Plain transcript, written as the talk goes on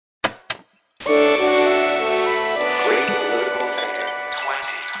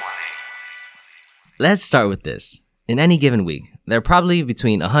Let's start with this. In any given week, there are probably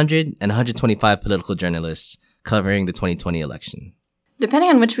between 100 and 125 political journalists covering the 2020 election. Depending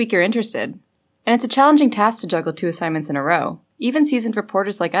on which week you're interested. And it's a challenging task to juggle 2 assignments in a row. Even seasoned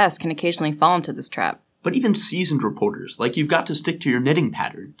reporters like us can occasionally fall into this trap. But even seasoned reporters, like you've got to stick to your knitting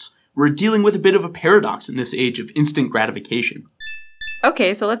patterns. We're dealing with a bit of a paradox in this age of instant gratification.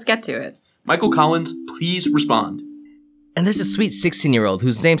 Okay, so let's get to it. Michael Collins, please respond. And there's a sweet 16-year-old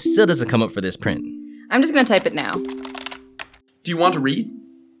whose name still doesn't come up for this print. I'm just going to type it now. Do you want to read?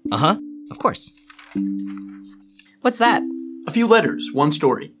 Uh-huh, of course. What's that? A few letters, one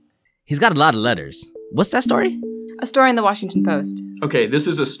story. He's got a lot of letters. What's that story? A story in the Washington Post. Okay, this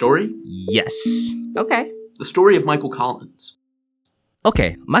is a story? Yes. Okay. The story of Michael Collins.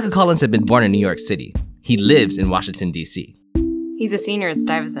 Okay, Michael Collins had been born in New York City. He lives in Washington, D.C. He's a senior at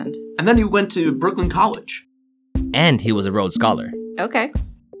Stuyvesant. And then he went to Brooklyn College. And he was a Rhodes Scholar. Okay.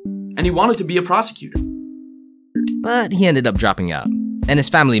 And he wanted to be a prosecutor. But he ended up dropping out. And his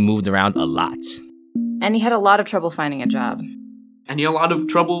family moved around a lot. And he had a lot of trouble finding a job. And he had a lot of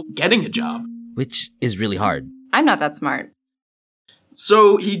trouble getting a job. Which is really hard. I'm not that smart.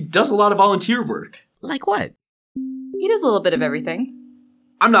 So he does a lot of volunteer work. Like what? He does a little bit of everything.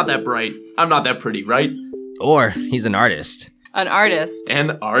 I'm not that bright. I'm not that pretty, right? Or he's an artist. An artist.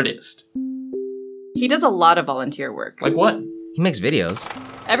 An artist. He does a lot of volunteer work. Like what? He makes videos.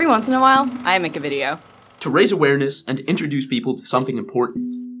 Every once in a while, I make a video. To raise awareness and to introduce people to something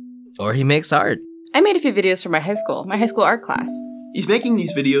important. Or he makes art. I made a few videos for my high school art class. He's making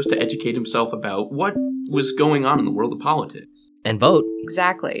these videos to educate himself about what was going on in the world of politics. And vote.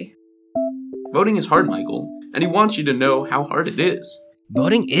 Exactly. Voting is hard, Michael, and he wants you to know how hard it is.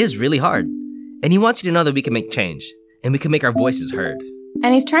 Voting is really hard. And he wants you to know that we can make change. And we can make our voices heard.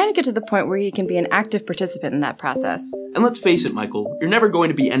 And he's trying to get to the point where he can be an active participant in that process. And let's face it, Michael, you're never going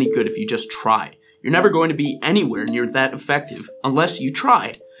to be any good if you just try. You're never going to be anywhere near that effective unless you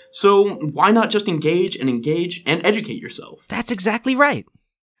try. So why not just engage and educate yourself? That's exactly right.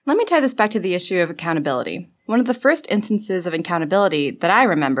 Let me tie this back to the issue of accountability. One of the first instances of accountability that I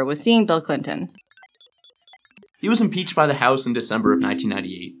remember was seeing Bill Clinton. He was impeached by the House in December of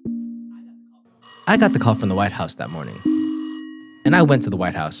 1998. I got the call from the White House that morning. And I went to the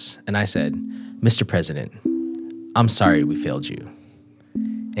White House and I said, "Mr. President, I'm sorry we failed you."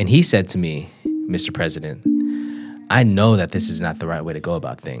 And he said to me, "Mr. President, I know that this is not the right way to go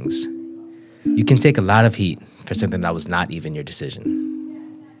about things. You can take a lot of heat for something that was not even your decision."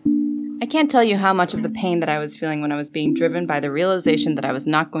 I can't tell you how much of the pain that I was feeling when I was being driven by the realization that I was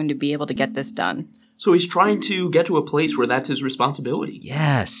not going to be able to get this done. So he's trying to get to a place where that's his responsibility.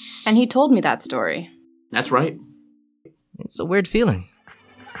 Yes. And he told me that story. That's right. It's a weird feeling.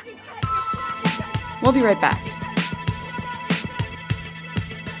 We'll be right back.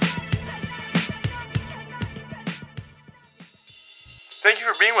 Thank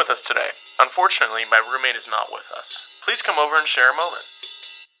you for being with us today. Unfortunately, my roommate is not with us. Please come over and share a moment.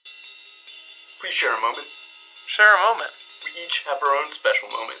 Please share a moment. Share a moment. We each have our own special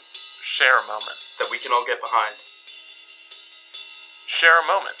moment Share a moment. that we can all get behind. Share a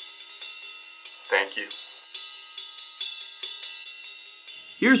moment. Thank you.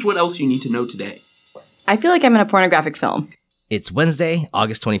 Here's what else you need to know today. I feel like I'm in a pornographic film. It's Wednesday,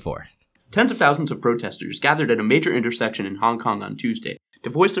 August 24th. Tens of thousands of protesters gathered at a major intersection in Hong Kong on Tuesday to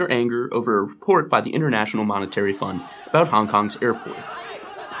voice their anger over a report by the International Monetary Fund about Hong Kong's airport.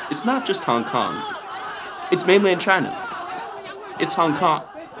 It's not just Hong Kong. It's mainland China. It's Hong Kong.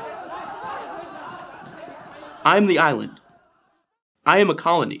 I am the island. I am a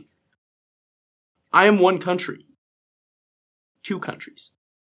colony. I am one country. 2 countries.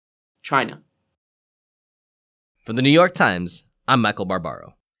 China. From the New York Times, I'm Michael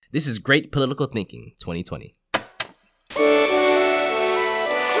Barbaro. This is Great Political Thinking 2020.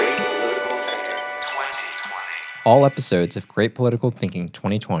 All episodes of Great Political Thinking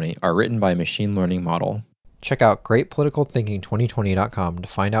 2020 are written by a machine learning model. Check out greatpoliticalthinking2020.com to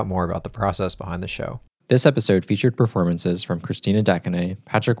find out more about the process behind the show. This episode featured performances from Christina Dakinay,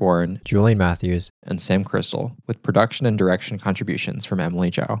 Patrick Warren, Julian Matthews, and Sam Crystal, with production and direction contributions from Emily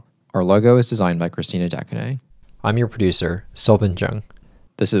Zhao. Our logo is designed by Christina Dakinay. I'm your producer, Sylvan Jung.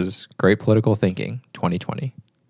 This is Great Political Thinking 2020.